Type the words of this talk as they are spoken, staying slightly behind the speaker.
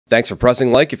Thanks for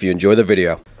pressing like if you enjoy the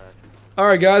video.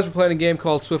 Alright guys, we're playing a game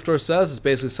called Swiftor Says. It's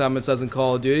basically Simon Says in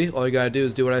Call of Duty. All you gotta do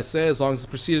is do what I say as long as it's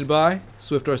preceded by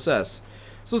Swiftor Says.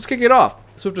 So let's kick it off.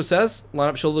 Swiftor Says, line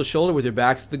up shoulder to shoulder with your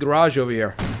backs to the garage over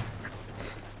here.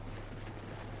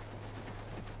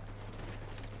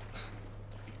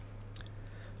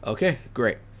 Okay,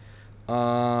 great.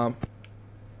 Alright,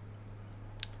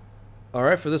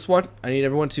 for this one, I need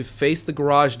everyone to face the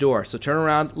garage door. So turn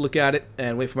around, look at it,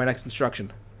 and wait for my next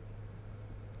instruction.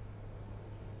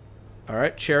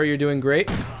 Alright, Cherry, you're doing great.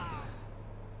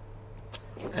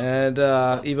 And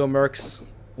Evo Mercs,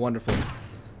 wonderful.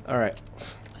 Alright.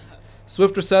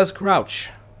 Swiftor Says, crouch.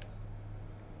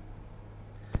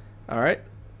 Alright.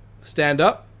 Stand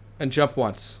up and jump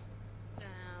once.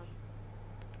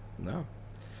 No.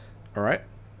 Alright.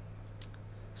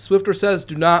 Swiftor Says,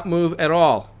 do not move at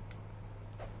all.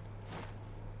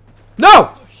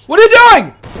 No! What are you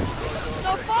doing?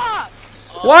 The fuck?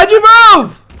 Why'd you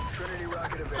move?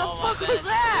 The fuck was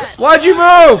that? Why'd you move?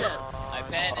 I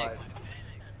panicked.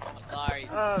 I'm sorry.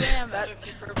 Damn, that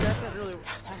went really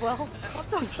well. What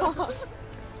the fuck?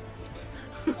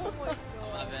 Oh my god.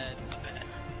 My bad.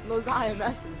 Those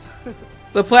IMSs.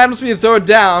 The plan must be to throw it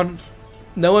down.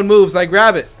 No one moves, and I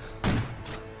grab it.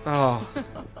 Oh.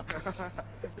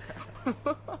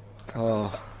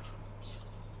 Oh.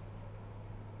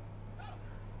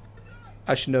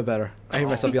 I should know better. I hear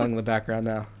myself yelling in the background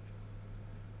now.